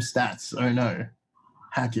delete them stats. Oh no,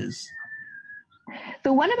 hackers.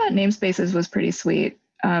 The one about namespaces was pretty sweet,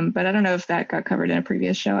 but I don't know if that got covered in a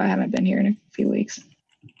previous show. I haven't been here in a few weeks.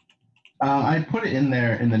 I put it in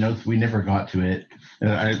there in the notes. We never got to it.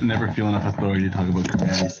 I never feel enough authority to talk about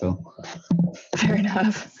Kubernetes. So Fair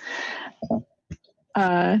enough.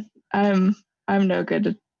 I'm no good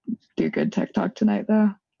to do good tech talk tonight,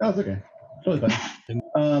 though. oh, it's okay. Totally fine.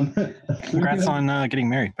 Congrats on getting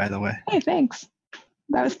married, by the way. Hey, thanks.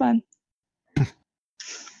 That was fun.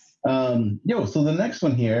 So the next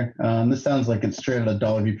one here, this sounds like it's straight out of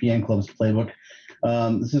 $VPN Club's playbook.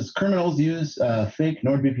 This is criminals use fake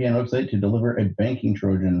NordVPN website to deliver a banking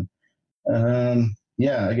Trojan. I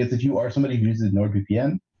guess if you are somebody who uses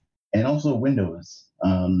NordVPN and also Windows,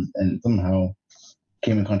 and somehow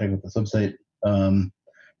came in contact with this website,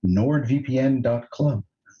 NordVPN.club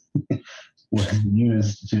was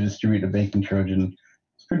used to distribute a banking Trojan.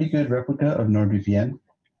 It's a pretty good replica of NordVPN.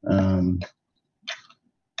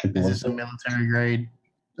 Is this a military grade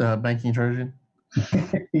banking Trojan?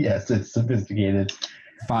 Yes, it's sophisticated.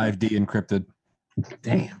 5D encrypted.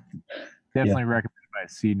 Damn. Definitely recommended by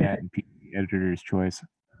CNET and PC Editor's Choice.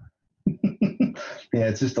 Yeah,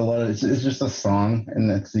 it's just it's just a song, and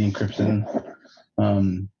that's the encryption.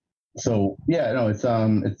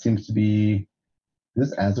 It seems to be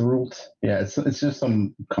this Azerult. Yeah, it's just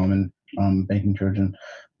some common banking Trojan,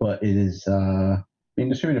 but it is being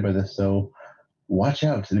distributed by this. So watch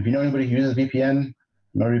out. And if you know anybody who uses VPN,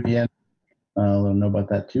 NordVPN, let them know about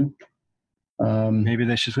that too. Maybe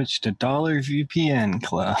they should switch to $VPN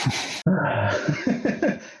Club.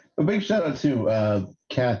 A big shout out to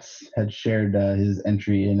Katz had shared his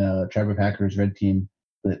entry in Tribe of Hackers Red Team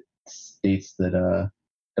that states that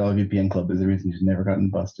 $VPN Club is the reason he's never gotten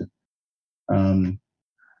busted. So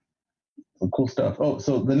cool stuff. Oh,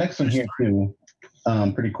 so the next one here too,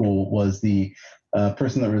 pretty cool, was the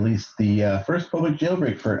person that released the first public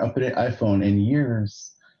jailbreak for an up-to-date iPhone in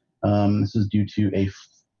years. This was due to a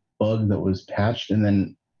bug that was patched and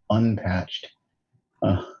then unpatched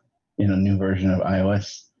in a new version of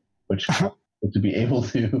iOS, which to be able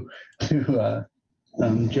to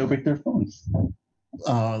jailbreak their phones.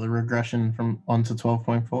 The regression from onto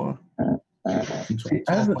 12.4.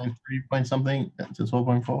 12.3 point something to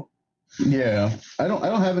 12.4. Yeah, I don't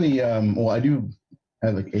have any. I do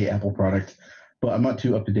have like a Apple product, but I'm not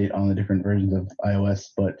too up to date on the different versions of iOS.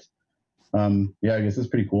 But I guess it's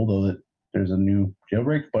pretty cool though that there's a new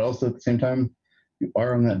jailbreak, but also at the same time, you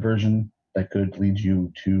are on that version that could lead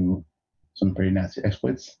you to some pretty nasty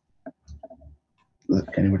exploits. Can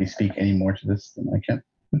anybody speak any more to this than I can?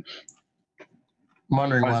 I'm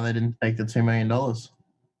wondering why they didn't take the $2 million,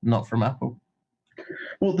 not from Apple.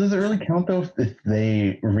 Well, does it really count though if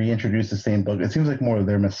they reintroduce the same bug? It seems like more of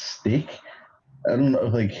their mistake. I don't know.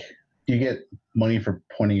 Like, do you get money for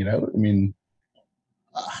pointing it out? I mean,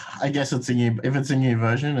 I guess if it's a new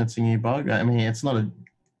version, it's a new bug. I mean, it's not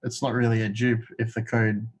really a dupe if the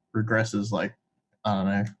code regresses. Like, I don't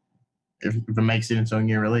know, if it makes it into a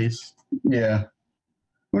new release. Yeah,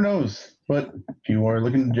 who knows? But if you are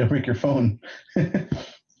looking to jailbreak your phone,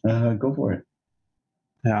 go for it.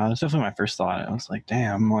 Yeah, that's definitely my first thought. I was like,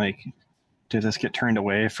 damn, like, did this get turned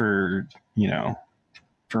away for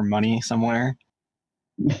money somewhere?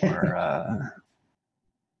 Or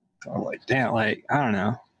like, damn, like, I don't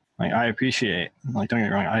know. Like, I appreciate, like, don't get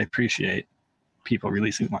me wrong, I appreciate people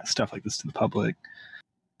releasing stuff like this to the public.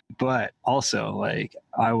 But also, like,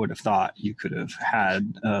 I would have thought you could have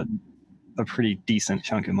had a pretty decent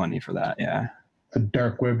chunk of money for that, yeah. The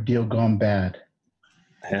dark web deal gone bad.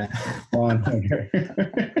 Yeah.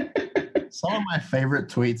 Some of my favorite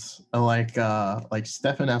tweets are like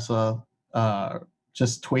Stefan Esser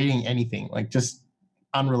just tweeting anything, like just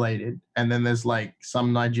unrelated. And then there's like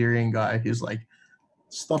some Nigerian guy who's like,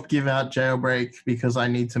 stop give out jailbreak because I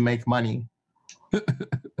need to make money.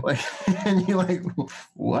 Like, and you're like,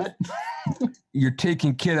 what? You're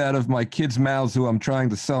taking kid out of my kids' mouths who I'm trying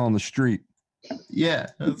to sell on the street. Yeah,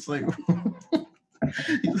 it's like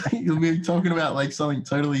you'll be talking about like something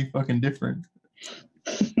totally fucking different.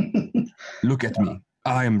 Look at me.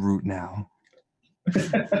 I am Root now.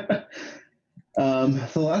 The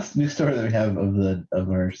last news story that we have of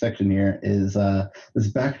our section here is this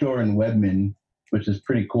backdoor in Webmin, which is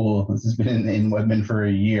pretty cool. This has been in Webmin for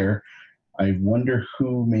a year. I wonder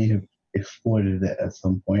who may have exploited it at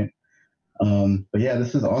some point. But yeah,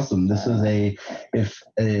 this is awesome. This is if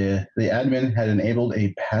the admin had enabled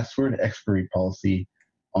a password expiry policy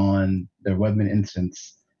on their Webmin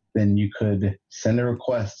instance, then you could send a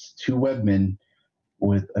request to Webmin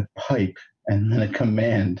with a pipe and then a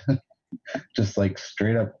command, just like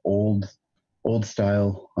straight up old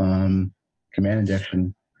style command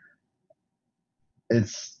injection.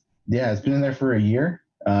 It's been in there for a year,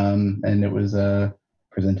 and it was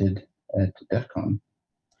presented at DEF CON.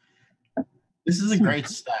 This is a great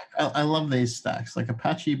stack. I love these stacks, like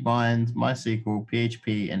Apache binds MySQL,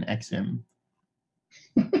 PHP, and XM.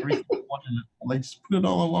 Everything in one, and they just put it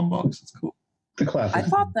all in one box. It's cool. The classic. I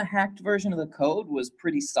thought the hacked version of the code was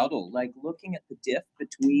pretty subtle. Like looking at the diff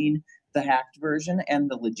between the hacked version and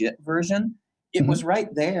the legit version, it was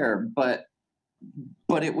right there, but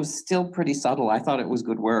it was still pretty subtle. I thought it was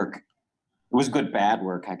good work. It was good bad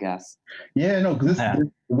work, I guess. Yeah, no, because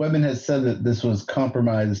Webman has said that this was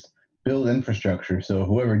compromised build infrastructure. So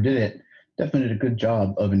whoever did it definitely did a good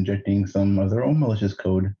job of injecting some of their own malicious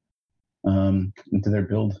code into their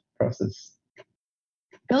build process.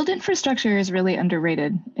 Build infrastructure is really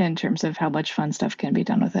underrated in terms of how much fun stuff can be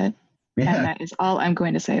done with it. Yeah. And that is all I'm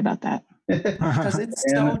going to say about that. Because it's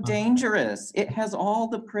so dangerous. It has all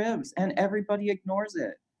the privs and everybody ignores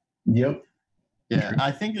it. Yep. Yeah,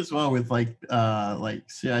 I think as well with like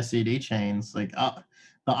CI/CD chains, like the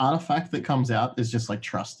artifact that comes out is just like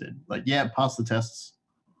trusted. Like, yeah, pass the tests.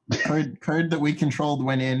 Code that we controlled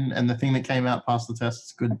went in, and the thing that came out passed the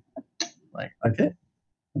tests. Good. Like, okay,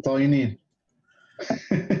 that's all you need.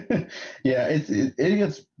 Yeah, it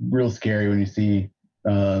gets real scary when you see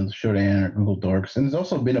Shodan or Google Dorks, and there's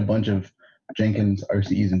also been a bunch of Jenkins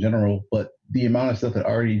RCEs in general, but the amount of stuff that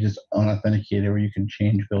already just unauthenticated where you can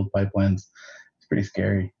change build pipelines, it's pretty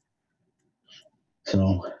scary.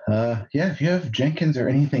 So yeah, if you have Jenkins or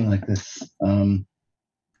anything like this,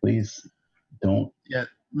 please don't. Yeah,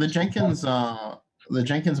 the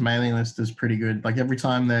Jenkins mailing list is pretty good. Like every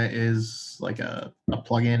time there is like a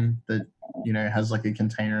plugin that has like a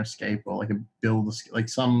container escape or like a build like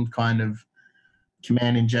some kind of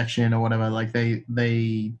command injection or whatever, like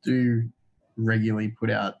they do regularly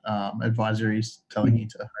put out advisories telling you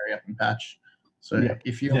to hurry up and patch. So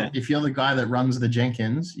if you're the guy that runs the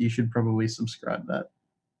Jenkins, you should probably subscribe to that.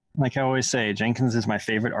 Like I always say, Jenkins is my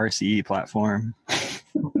favorite RCE platform.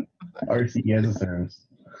 RCE as a service.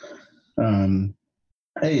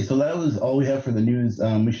 Hey, so that was all we have for the news.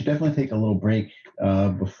 We should definitely take a little break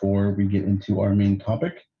before we get into our main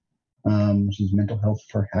topic, which is mental health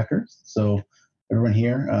for hackers. So everyone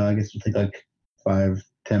here, I guess we'll take like 5-10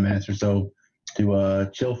 minutes or so to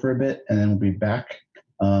chill for a bit, and then we'll be back.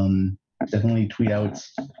 Definitely tweet out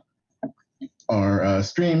our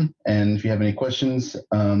stream, and if you have any questions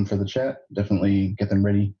for the chat, definitely get them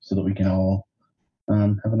ready so that we can all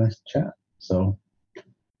have a nice chat. So do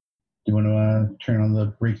you want to turn on the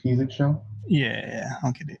break music show? Yeah,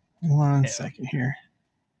 I'll get it. One second here.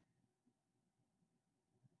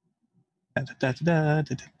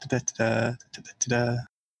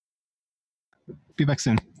 Be back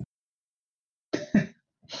soon.